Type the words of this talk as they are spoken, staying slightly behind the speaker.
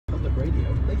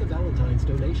Radio, make a Valentine's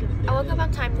donation. I woke up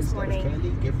on time this morning,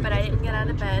 but I didn't get out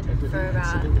of bed for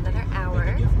about another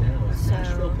hour, so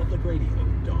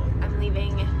I'm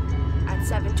leaving at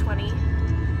 7:20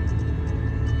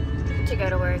 to go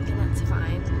to work, and that's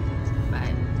fine, but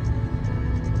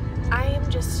I am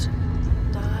just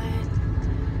not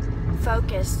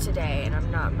focused today, and I'm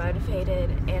not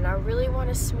motivated, and I really want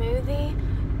a smoothie,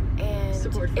 and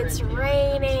it's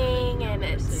raining, and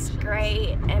it's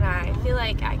great, and I feel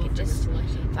like I could just,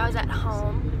 if I was at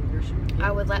home,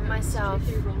 I would let myself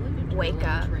wake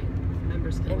up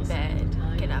in bed,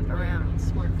 get up around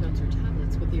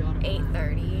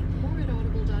 8:30,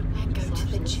 and go to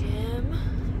the gym,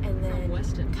 and then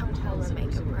come home and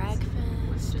make a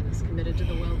breakfast, is committed to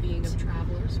the well-being of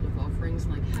travelers with offerings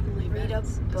like heavenly read a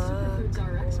beds, book,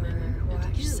 or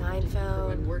watch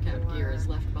Seinfeld, or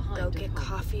go get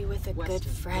coffee with a good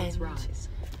friend. But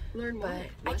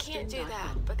I can't do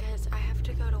that because I have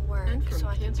to go to work so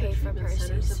I can pay for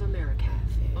Percy's cat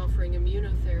food. Offering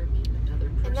immunotherapy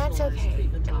And that's okay.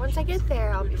 And once I get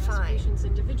there, I'll be fine.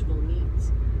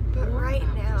 But right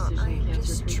now, I am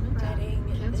just dreading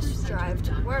this drive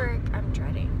to work. I'm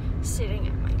dreading sitting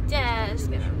at my desk,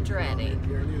 and I'm dreading.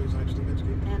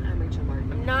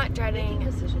 I'm not dreading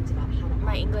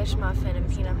my English muffin and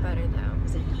peanut butter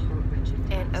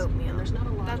though, and oatmeal.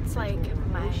 That's like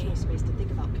my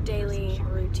daily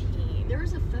routine. There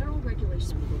is a federal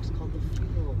regulation on the books called the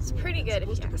funeral. It's pretty good if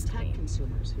you ask me.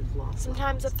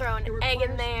 Sometimes I throw an egg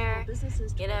in there,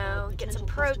 you know, get some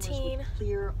protein.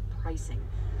 Clear pricing.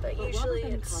 But usually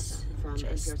it's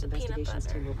just peanut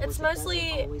butter. It's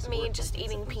mostly me just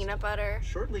eating peanut butter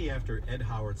Shortly after Ed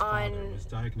Howard's father was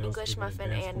diagnosed English with an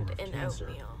muffin advanced and form of an cancer,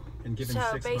 oatmeal. and given So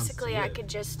 6 months to basically I live, could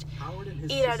just Howard and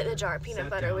his eat out of the sister jar peanut sat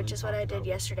butter, down which and is what I talked did about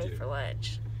yesterday to do. for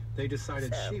lunch. They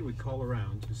decided So- she would call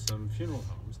around to some funeral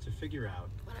homes to figure out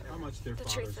how much their The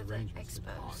father's truth of it arrangements would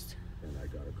cost. exposed. And I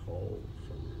got a call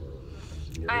from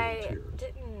her nearly in I tears.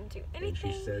 didn't do And she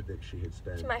anything said that she had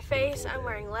spent to my the face. whole I'm day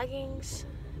wearing leggings.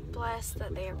 Bless that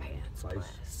simply they are trying to pants. price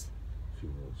Bless.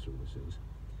 funeral services,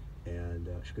 and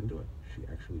she couldn't do it. She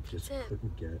actually just That's it.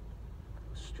 couldn't get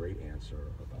a straight answer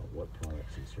about what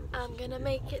products and services I'm were gonna being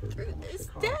make it offered through and how much this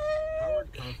they cost. day.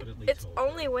 Howard confidently It's told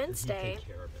only her that he'd Wednesday. take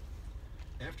care of it.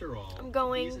 After all, I'm he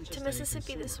going isn't to just any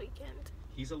Mississippi this consumer. weekend.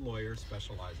 He's a lawyer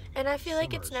specializing And in I feel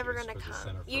like consumer it's never issues gonna for the come.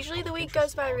 Center for Usually the Public week Interest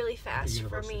goes by Law really at the fast for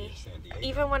University me, of San Diego.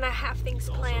 even when I have things He's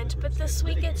also planned, been but this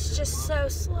week it's litigating just so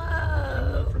lawsuits. Getting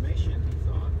the slow. information, he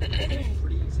thought, was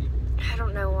pretty easy. I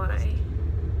don't know why.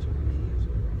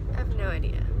 I have no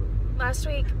idea. Last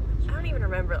week, I don't even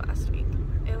remember last week.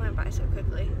 It went by so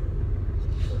quickly.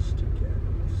 Just to get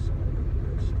a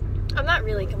solid list I'm not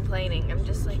really complaining. I'm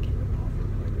just like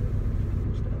offered by the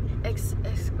establishment.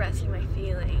 expressing my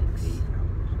feelings.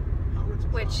 Howard's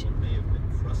Which problem may have been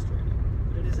frustrating,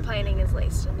 but it isn't Complaining is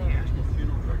laced in The there. National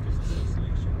Funeral Directors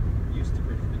Association used to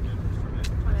prohibit members from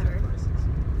Whatever. advertising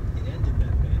prices. It ended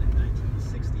that ban in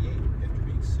 1968 after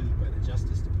being sued by the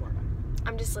Justice Department.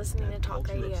 I'm just listening to That talk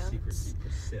culture of radio. secrecy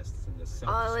persists in the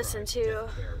All I listen self-described to,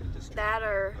 death care industry. that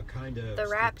or A kind of the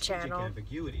rap strategic channel.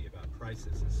 ambiguity about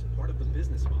prices is part of the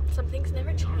business model. Some things never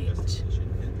In our change. investigation,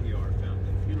 NPR found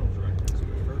that funeral directors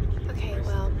prefer to keep Okay, price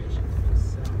well, information to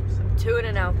themselves.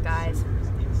 Tuning out, guys.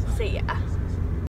 Consumers inside See ya. the business